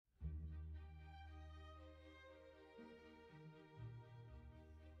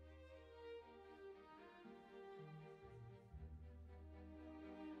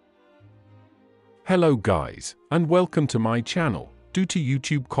Hello guys, and welcome to my channel. Due to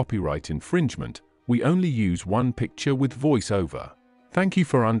YouTube copyright infringement, we only use one picture with voiceover. Thank you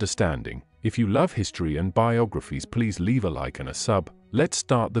for understanding. If you love history and biographies, please leave a like and a sub. Let's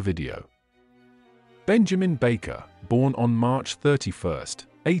start the video. Benjamin Baker, born on March 31,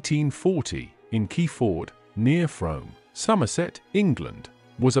 1840, in Keyford, near Frome, Somerset, England,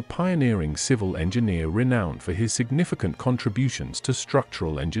 was a pioneering civil engineer renowned for his significant contributions to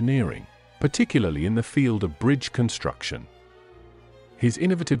structural engineering, particularly in the field of bridge construction. His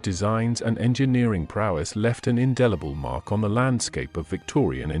innovative designs and engineering prowess left an indelible mark on the landscape of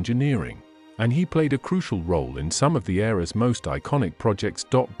Victorian engineering, and he played a crucial role in some of the era's most iconic projects.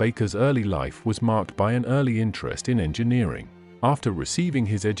 Baker's early life was marked by an early interest in engineering. After receiving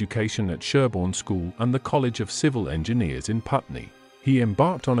his education at Sherborne School and the College of Civil Engineers in Putney, he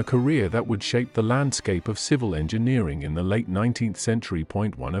embarked on a career that would shape the landscape of civil engineering in the late 19th century.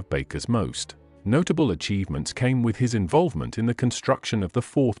 One of Baker's most notable achievements came with his involvement in the construction of the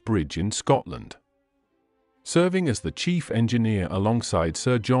Forth Bridge in Scotland. Serving as the chief engineer alongside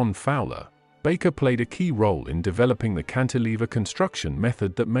Sir John Fowler, Baker played a key role in developing the cantilever construction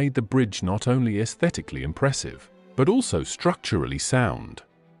method that made the bridge not only aesthetically impressive, but also structurally sound.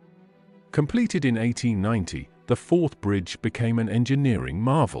 Completed in 1890, the Forth Bridge became an engineering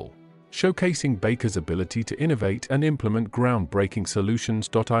marvel, showcasing Baker's ability to innovate and implement groundbreaking solutions.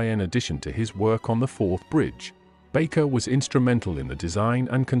 In addition to his work on the Forth Bridge, Baker was instrumental in the design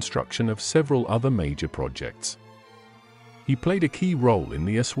and construction of several other major projects. He played a key role in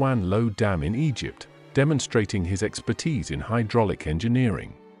the Aswan Low Dam in Egypt, demonstrating his expertise in hydraulic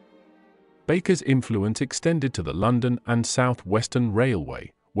engineering. Baker's influence extended to the London and South Western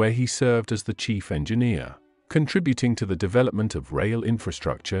Railway, where he served as the chief engineer, contributing to the development of rail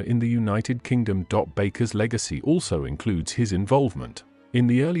infrastructure in the United Kingdom. Baker's legacy also includes his involvement in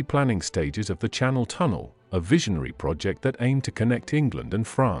the early planning stages of the Channel Tunnel, a visionary project that aimed to connect England and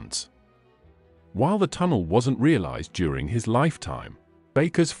France. While the tunnel wasn't realized during his lifetime,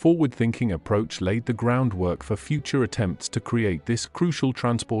 Baker's forward-thinking approach laid the groundwork for future attempts to create this crucial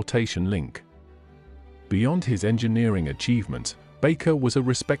transportation link. Beyond his engineering achievements, Baker was a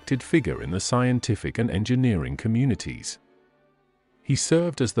respected figure in the scientific and engineering communities. He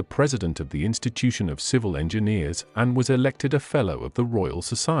served as the president of the Institution of Civil Engineers and was elected a Fellow of the Royal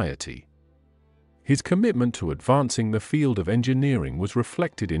Society. His commitment to advancing the field of engineering was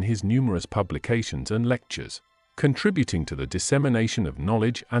reflected in his numerous publications and lectures, contributing to the dissemination of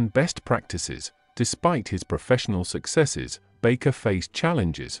knowledge and best practices. Despite his professional successes, Baker faced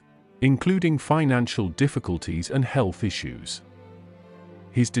challenges, including financial difficulties and health issues.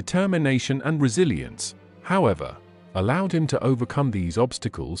 His determination and resilience, however, allowed him to overcome these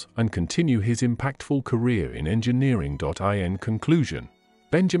obstacles and continue his impactful career in engineering. In conclusion,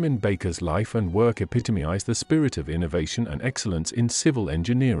 Benjamin Baker's life and work epitomize the spirit of innovation and excellence in civil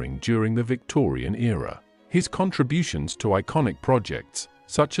engineering during the Victorian era. His contributions to iconic projects,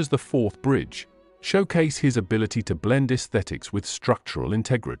 such as the Forth Bridge, showcase his ability to blend aesthetics with structural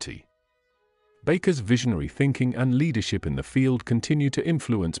integrity. Baker's visionary thinking and leadership in the field continue to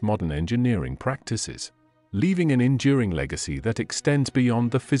influence modern engineering practices, leaving an enduring legacy that extends beyond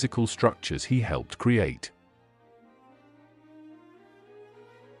the physical structures he helped create.